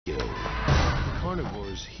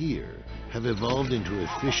Carnivores here have evolved into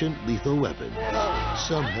efficient, lethal weapons.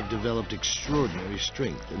 Some have developed extraordinary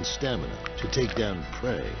strength and stamina to take down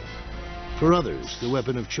prey. For others, the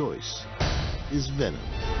weapon of choice is venom.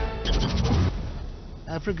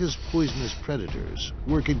 Africa's poisonous predators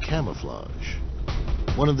work in camouflage.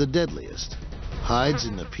 One of the deadliest hides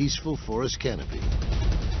in the peaceful forest canopy.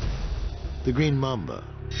 The green mamba.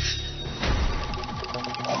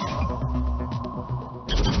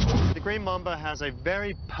 The green mamba has a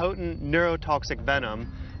very potent neurotoxic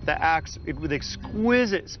venom that acts with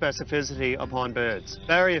exquisite specificity upon birds.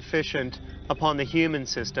 Very efficient upon the human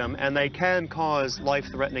system, and they can cause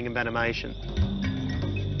life-threatening envenomation.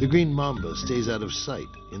 The green mamba stays out of sight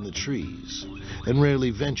in the trees and rarely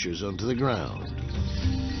ventures onto the ground.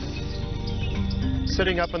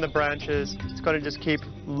 Sitting up in the branches, it's going to just keep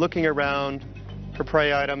looking around for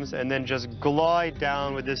prey items and then just glide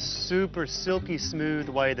down with this super silky smooth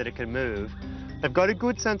way that it can move. They've got a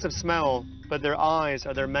good sense of smell, but their eyes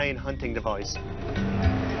are their main hunting device.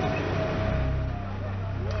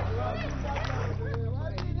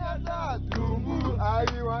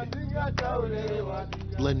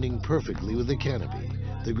 Blending perfectly with the canopy,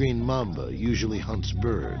 the green mamba usually hunts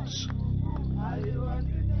birds.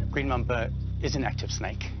 Green mamba is an active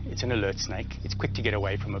snake. It's an alert snake. It's quick to get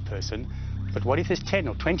away from a person. But what if there's 10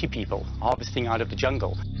 or 20 people harvesting out of the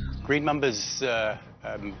jungle? Green mamba's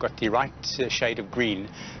got the right shade of green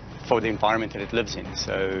for the environment that it lives in.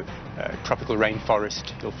 So tropical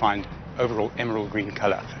rainforest, you'll find overall emerald green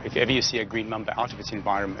color. If ever you see a green mamba out of its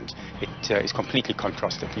environment, it is completely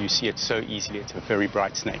contrasted. You see it so easily. It's a very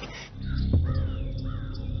bright snake.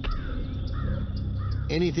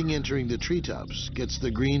 Anything entering the treetops gets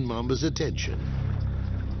the green mamba's attention.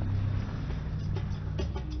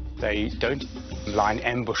 They don't lie in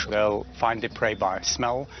ambush. They'll find their prey by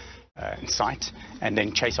smell and sight and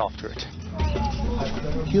then chase after it.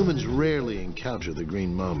 Humans rarely encounter the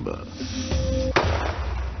green mamba.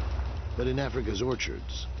 But in Africa's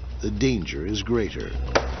orchards, the danger is greater.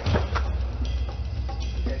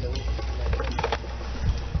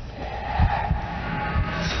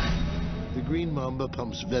 The green mamba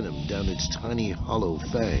pumps venom down its tiny, hollow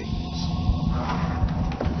fangs.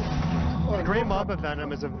 The green mamba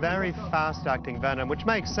venom is a very fast-acting venom, which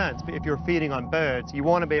makes sense. If you're feeding on birds, you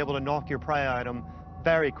want to be able to knock your prey item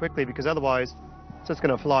very quickly, because otherwise it's just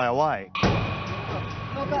going to fly away.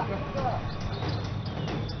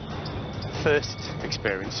 First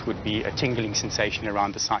experience would be a tingling sensation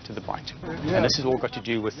around the site of the bite. Yeah. And this has all got to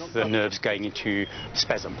do with the nerves going into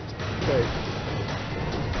spasm.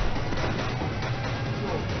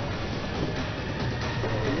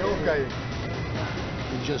 Okay.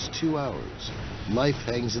 In just 2 hours, life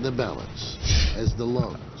hangs in the balance as the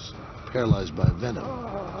lungs, paralyzed by venom,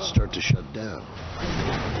 start to shut down.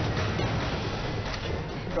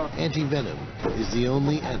 Anti-venom is the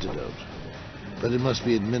only antidote, but it must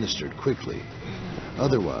be administered quickly.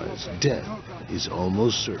 Otherwise, death is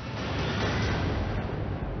almost certain.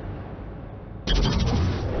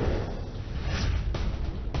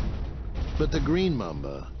 But the green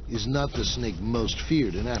mamba is not the snake most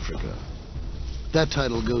feared in Africa. That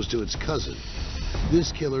title goes to its cousin.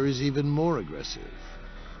 This killer is even more aggressive.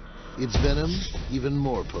 Its venom even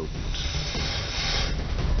more potent.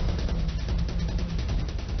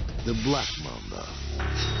 The black mamba.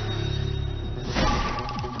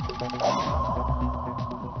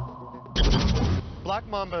 Black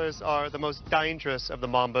mambas are the most dangerous of the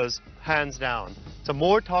mambas, hands down. It's a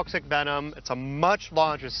more toxic venom, it's a much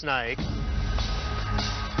larger snake.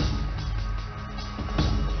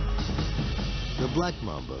 The black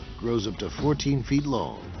mamba grows up to 14 feet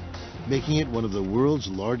long, making it one of the world's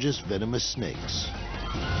largest venomous snakes.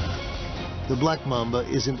 The black mamba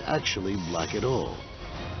isn't actually black at all.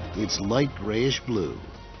 It's light grayish blue.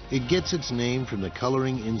 It gets its name from the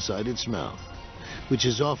coloring inside its mouth, which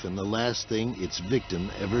is often the last thing its victim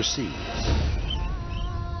ever sees.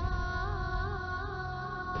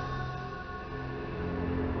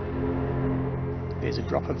 There's a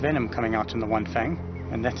drop of venom coming out in the one fang,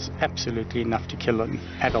 and that's absolutely enough to kill an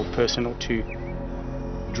adult person or two.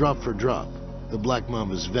 Drop for drop, the black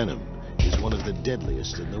mamba's venom is one of the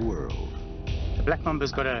deadliest in the world. The black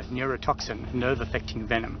mamba's got a neurotoxin, nerve-affecting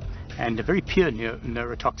venom, and a very pure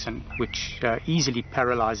neurotoxin, which easily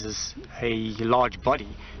paralyzes a large body.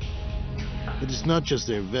 But it's not just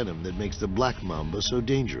their venom that makes the black mamba so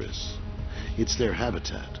dangerous. It's their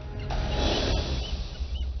habitat.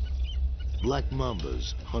 Black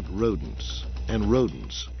mambas hunt rodents, and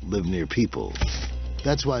rodents live near people.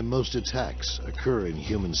 That's why most attacks occur in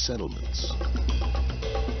human settlements.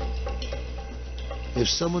 If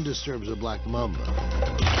someone disturbs a black mamba,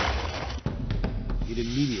 it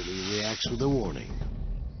immediately reacts with a warning.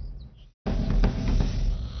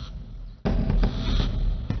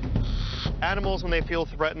 Animals, when they feel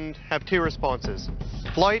threatened, have two responses: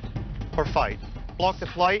 flight or fight. Block the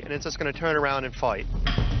flight and it's just going to turn around and fight.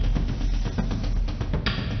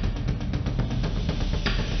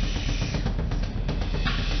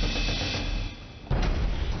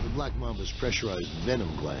 The black mamba's pressurized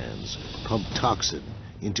venom glands pump toxin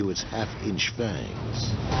into its half-inch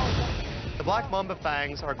fangs. The black mamba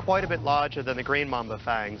fangs are quite a bit larger than the green mamba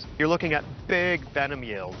fangs. You're looking at big venom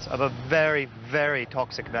yields of a very, very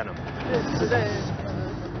toxic venom.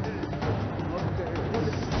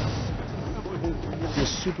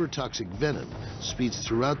 This super toxic venom speeds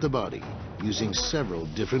throughout the body using several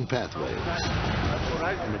different pathways.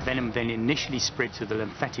 And the venom then initially spreads to the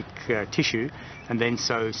lymphatic tissue, and then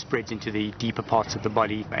so spreads into the deeper parts of the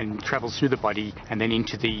body and travels through the body and then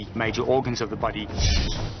into the major organs of the body.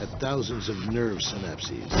 At thousands of nerve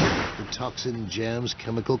synapses, the toxin jams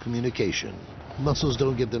chemical communication. Muscles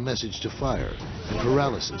don't get the message to fire, and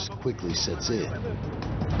paralysis quickly sets in.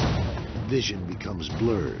 Vision becomes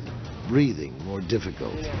blurred, breathing more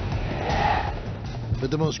difficult. But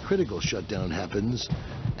the most critical shutdown happens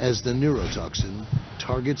as the neurotoxin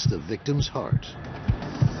targets the victim's heart.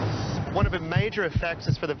 One of the major effects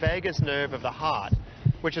is for the vagus nerve of the heart,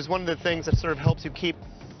 which is one of the things that sort of helps you keep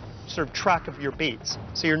track of your beats.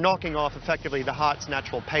 So you're knocking off effectively the heart's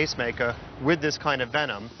natural pacemaker with this kind of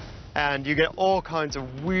venom, and you get all kinds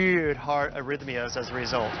of weird heart arrhythmias as a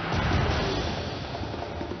result.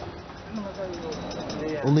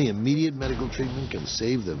 Only immediate medical treatment can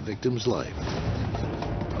save the victim's life.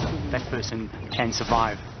 That person can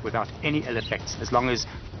survive without any ill effects as long as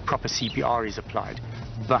proper CPR is applied.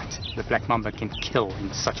 But the black mamba can kill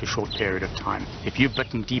in such a short period of time. If you're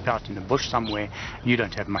bitten deep out in the bush somewhere, you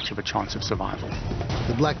don't have much of a chance of survival.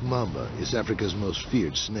 The black mamba is Africa's most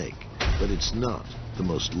feared snake, but it's not the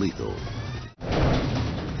most lethal.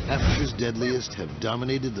 Africa's deadliest have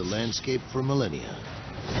dominated the landscape for millennia.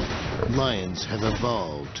 Lions have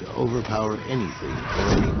evolved to overpower anything or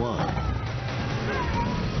anyone.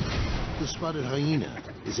 The spotted hyena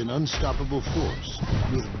is an unstoppable force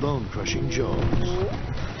with bone-crushing jaws.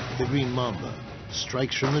 The green mamba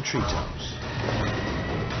strikes from the treetops,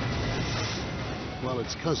 while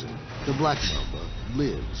its cousin, the black mamba,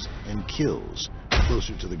 lives and kills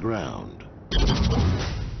closer to the ground.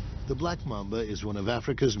 The black mamba is one of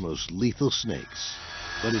Africa's most lethal snakes,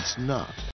 but it's not